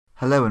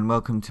Hello and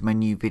welcome to my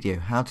new video,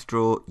 how to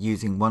draw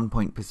using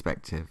one-point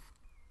perspective.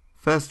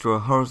 First draw a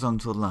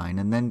horizontal line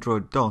and then draw a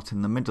dot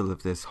in the middle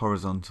of this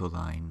horizontal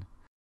line.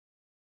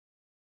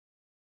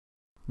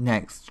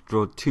 Next,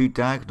 draw two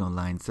diagonal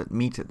lines that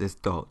meet at this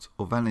dot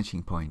or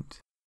vanishing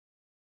point.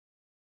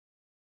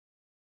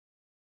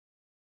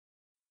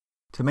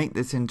 To make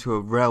this into a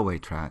railway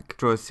track,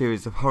 draw a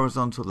series of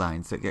horizontal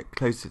lines that get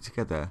closer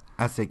together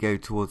as they go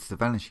towards the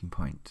vanishing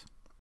point.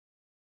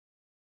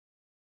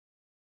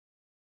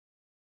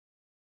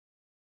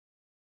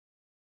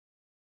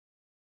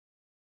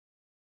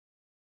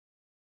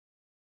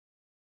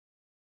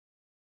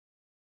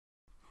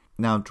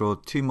 Now draw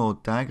two more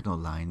diagonal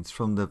lines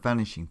from the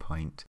vanishing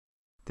point.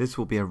 This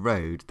will be a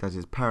road that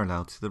is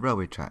parallel to the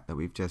railway track that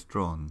we've just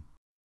drawn.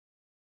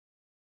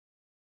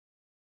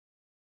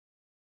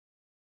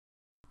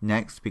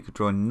 Next, we could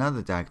draw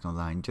another diagonal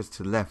line just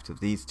to the left of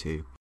these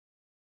two.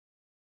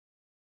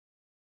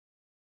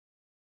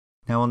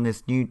 Now on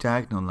this new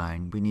diagonal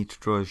line, we need to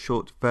draw a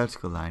short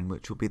vertical line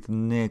which will be the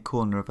near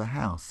corner of a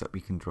house that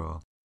we can draw.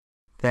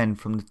 Then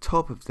from the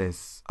top of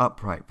this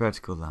upright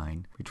vertical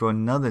line, we draw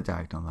another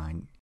diagonal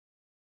line.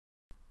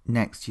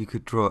 Next, you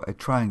could draw a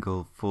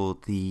triangle for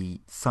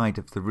the side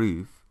of the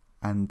roof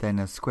and then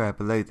a square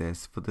below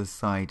this for the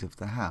side of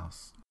the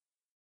house.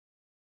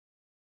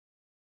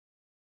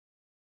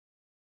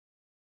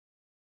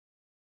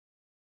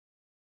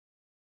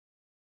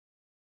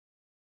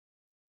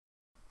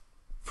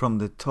 From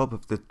the top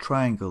of the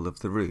triangle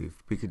of the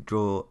roof, we could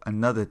draw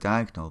another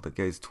diagonal that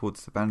goes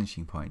towards the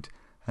vanishing point,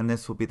 and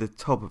this will be the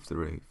top of the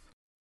roof.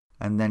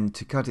 And then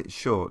to cut it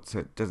short so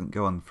it doesn't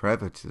go on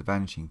forever to the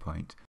vanishing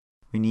point,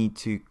 we need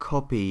to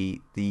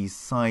copy the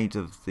side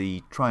of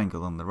the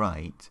triangle on the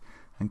right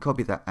and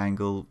copy that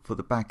angle for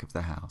the back of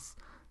the house,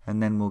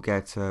 and then we'll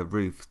get a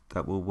roof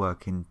that will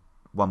work in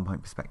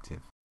one-point perspective.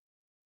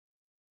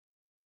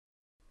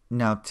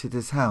 Now to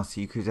this house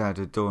you could add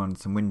a door and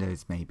some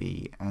windows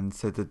maybe, and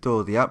so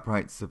the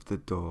uprights of the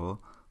door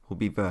will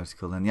be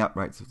vertical and the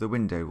uprights of the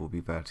window will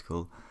be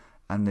vertical,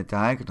 and the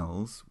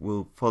diagonals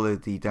will follow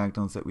the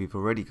diagonals that we've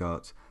already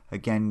got,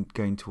 again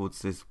going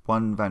towards this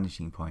one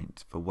vanishing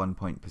point. For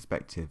one-point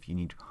perspective you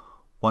need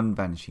one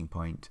vanishing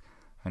point,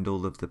 and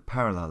all of the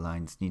parallel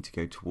lines need to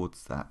go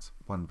towards that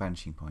one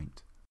vanishing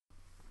point.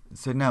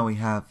 So now we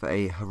have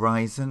a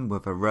horizon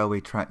with a railway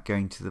track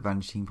going to the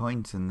vanishing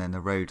point, and then a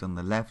road on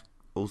the left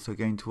also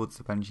going towards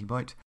the vanishing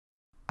point,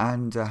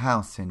 and a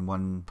house in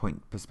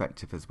one-point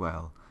perspective as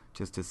well,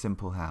 just a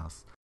simple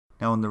house.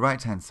 Now on the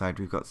right hand side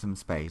we've got some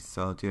space,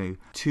 so I'll do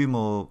two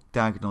more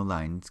diagonal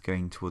lines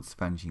going towards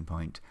the vanishing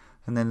point,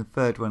 and then the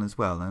third one as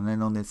well, and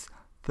then on this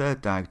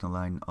third diagonal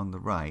line on the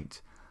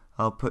right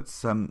I'll put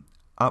some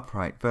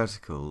upright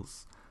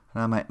verticals,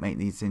 and I might make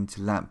these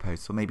into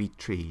lampposts or maybe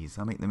trees.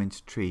 I'll make them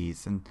into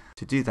trees, and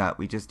to do that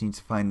we just need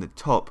to find the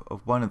top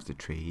of one of the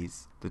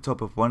trees, the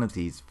top of one of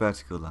these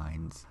vertical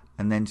lines,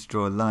 and then to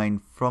draw a line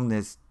from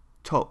this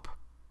top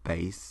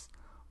base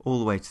all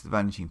the way to the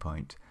vanishing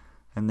point.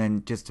 And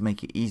then just to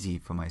make it easy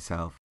for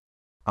myself,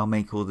 I'll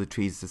make all the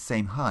trees the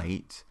same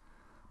height,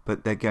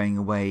 but they're going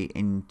away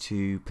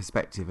into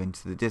perspective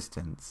into the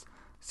distance.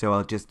 So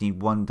I'll just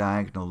need one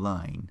diagonal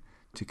line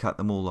to cut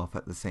them all off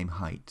at the same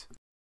height.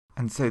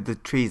 And so the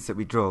trees that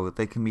we draw,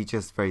 they can be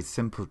just very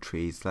simple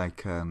trees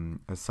like a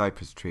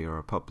cypress tree or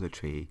a poplar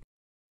tree,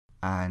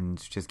 and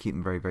just keep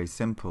them very, very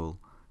simple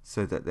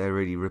so that they're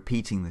really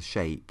repeating the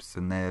shapes,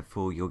 and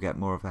therefore you'll get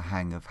more of a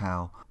hang of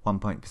how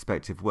one-point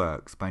perspective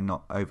works by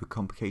not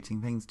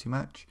overcomplicating things too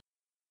much.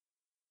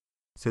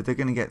 So they're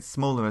going to get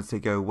smaller as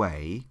they go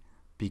away,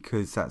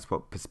 because that's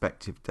what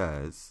perspective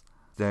does.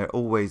 They're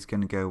always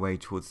going to go away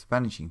towards the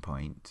vanishing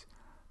point,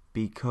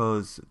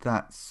 because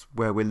that's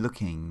where we're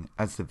looking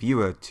as the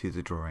viewer to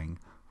the drawing.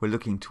 We're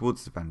looking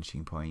towards the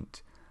vanishing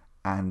point,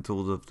 and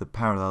all of the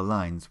parallel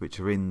lines which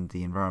are in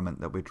the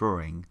environment that we're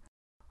drawing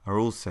are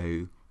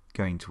also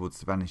going towards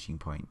the vanishing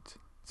point.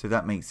 So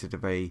that makes it a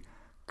very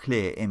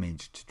clear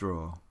image to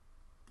draw.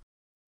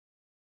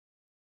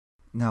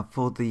 Now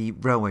for the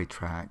railway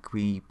track,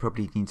 we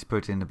probably need to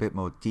put in a bit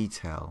more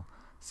detail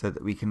so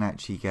that we can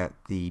actually get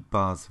the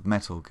bars of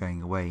metal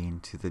going away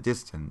into the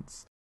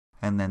distance,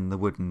 and then the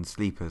wooden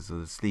sleepers or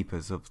the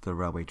sleepers of the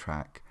railway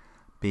track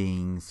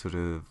being sort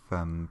of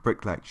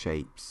brick-like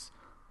shapes,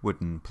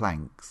 wooden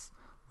planks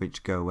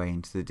which go away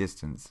into the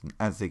distance, and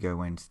as they go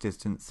away into the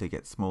distance they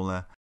get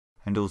smaller.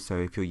 And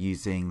also if you're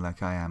using,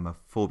 like I am, a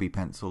 4B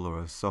pencil or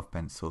a soft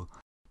pencil,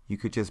 you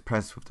could just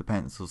press with the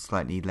pencil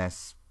slightly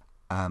less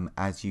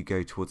as you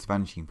go towards the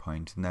vanishing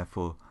point, and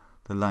therefore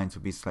the lines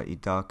will be slightly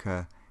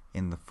darker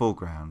in the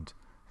foreground,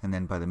 and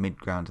then by the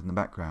midground and the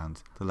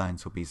background the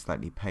lines will be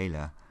slightly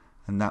paler,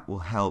 and that will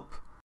help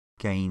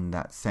gain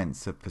that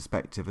sense of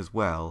perspective as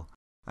well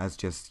as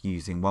just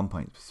using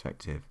one-point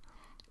perspective.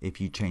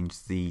 If you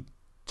change the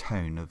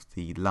tone of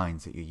the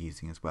lines that you're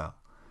using as well,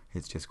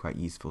 it's just quite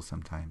useful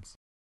sometimes.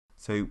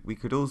 So we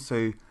could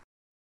also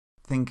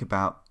think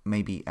about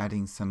maybe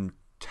adding some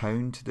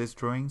tone to this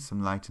drawing,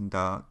 some light and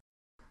dark.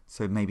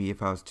 So maybe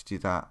if I was to do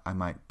that, I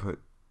might put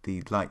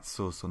the light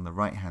source on the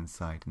right hand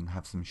side and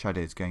have some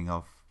shadows going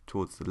off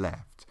towards the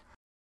left.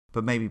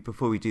 But maybe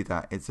before we do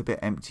that, it's a bit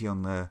empty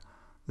on the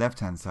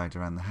left hand side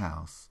around the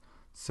house,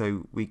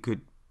 so we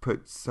could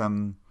put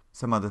some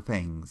other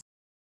things.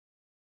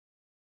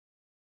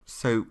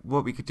 So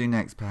what we could do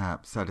next,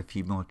 perhaps add a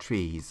few more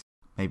trees.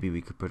 Maybe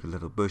we could put a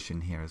little bush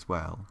in here as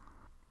well.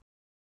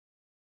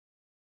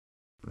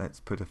 Let's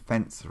put a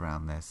fence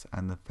around this,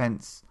 and the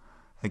fence,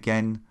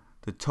 again,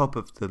 the top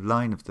of the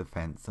line of the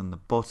fence and the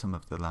bottom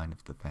of the line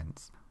of the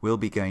fence will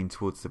be going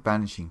towards the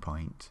vanishing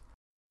point,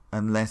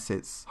 unless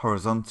it's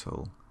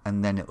horizontal,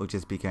 and then it will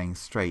just be going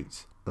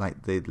straight,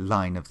 like the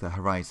line of the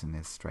horizon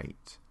is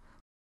straight.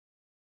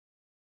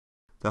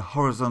 The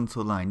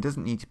horizontal line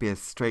doesn't need to be a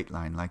straight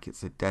line like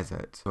it's a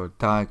desert or a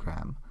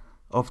diagram.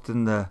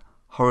 Often the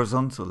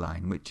horizontal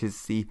line, which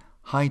is the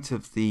height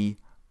of the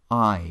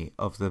eye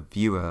of the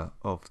viewer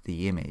of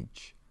the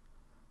image,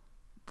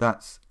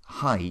 that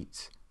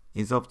height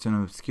is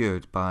often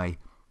obscured by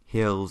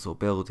hills or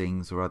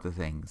buildings or other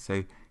things.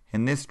 So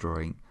in this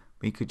drawing,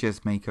 we could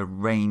just make a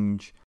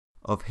range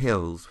of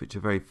hills which are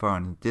very far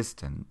in the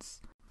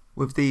distance.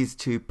 With these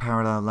two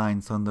parallel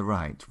lines on the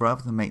right,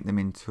 rather than make them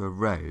into a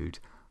road,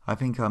 I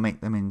think I'll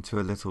make them into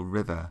a little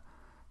river,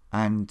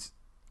 and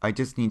I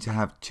just need to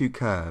have two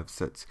curves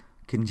that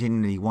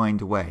continually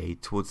wind away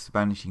towards the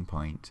vanishing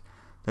point,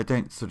 that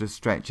don't sort of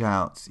stretch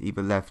out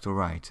either left or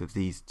right of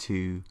these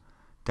two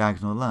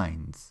diagonal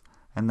lines,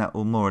 and that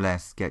will more or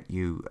less get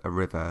you a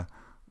river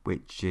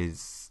which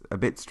is a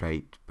bit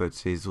straight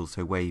but is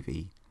also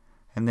wavy.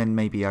 And then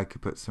maybe I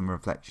could put some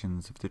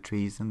reflections of the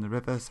trees in the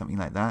river, something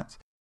like that.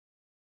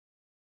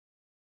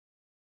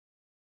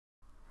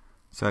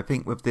 So I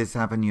think with this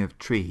avenue of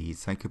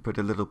trees, I could put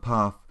a little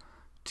path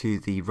to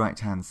the right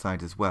hand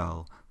side as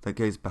well that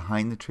goes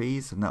behind the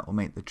trees, and that will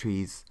make the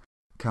trees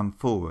come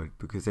forward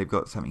because they've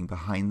got something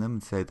behind them,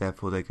 so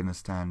therefore they're going to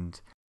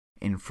stand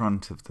in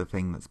front of the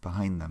thing that's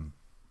behind them.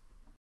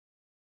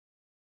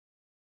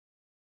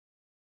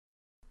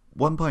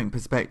 One-point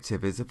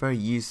perspective is a very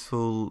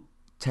useful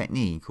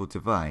technique or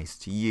device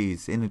to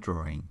use in a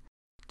drawing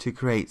to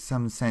create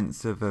some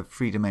sense of a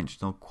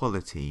three-dimensional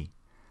quality.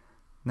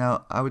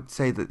 Now, I would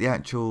say that the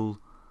actual,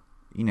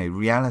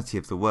 reality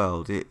of the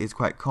world is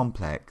quite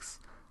complex,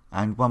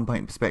 and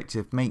one-point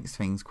perspective makes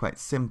things quite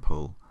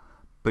simple,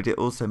 but it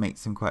also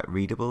makes them quite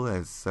readable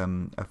as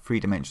a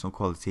three-dimensional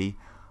quality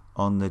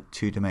on the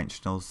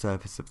two-dimensional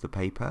surface of the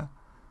paper.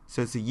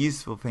 So it's a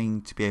useful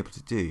thing to be able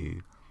to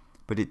do,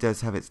 but it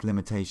does have its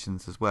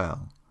limitations as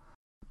well.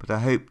 But I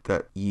hope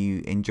that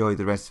you enjoy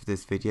the rest of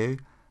this video,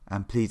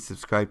 and please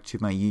subscribe to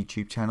my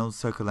YouTube channel,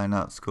 Circle Line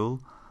Art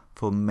School,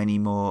 for many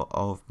more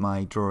of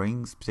my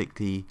drawings,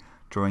 particularly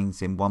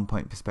drawings in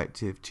one-point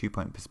perspective,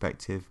 two-point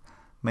perspective,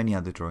 many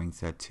other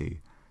drawings there too.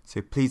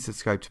 So please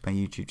subscribe to my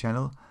YouTube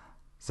channel,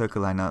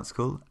 Circle Line Art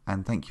School,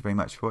 and thank you very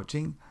much for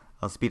watching.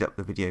 I'll speed up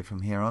the video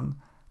from here on,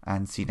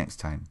 and see you next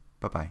time.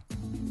 Bye-bye.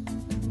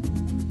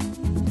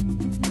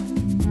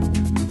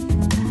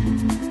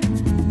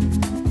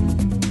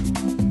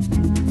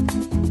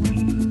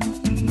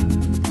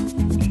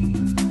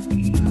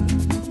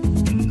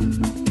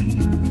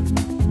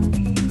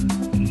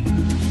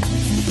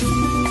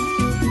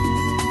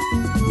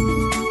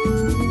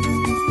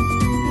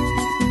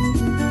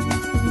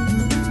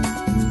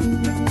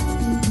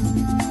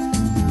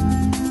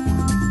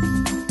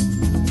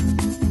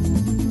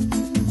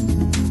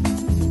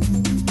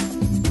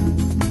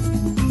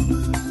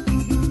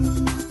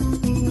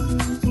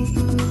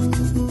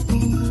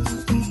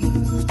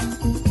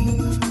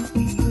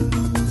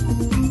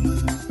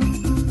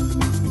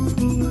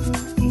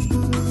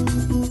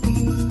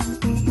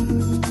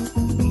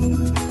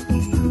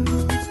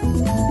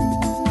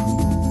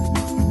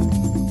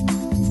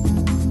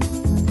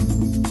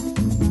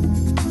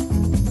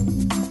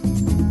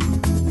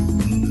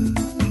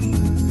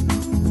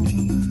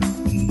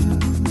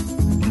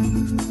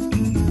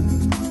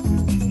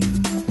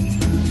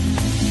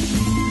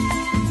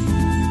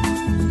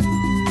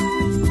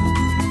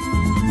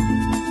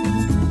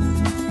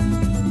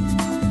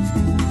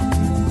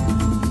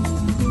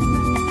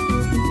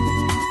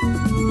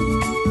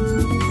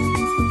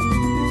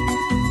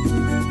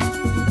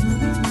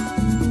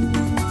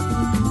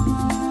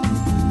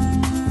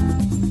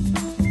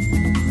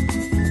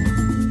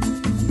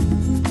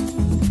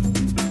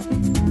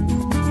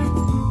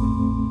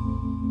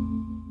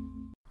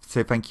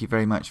 So thank you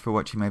very much for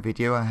watching my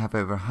video. I have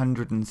over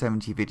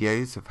 170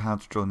 videos of how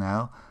to draw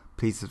now.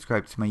 Please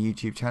subscribe to my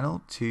YouTube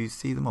channel to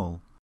see them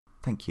all.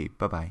 Thank you.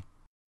 Bye bye.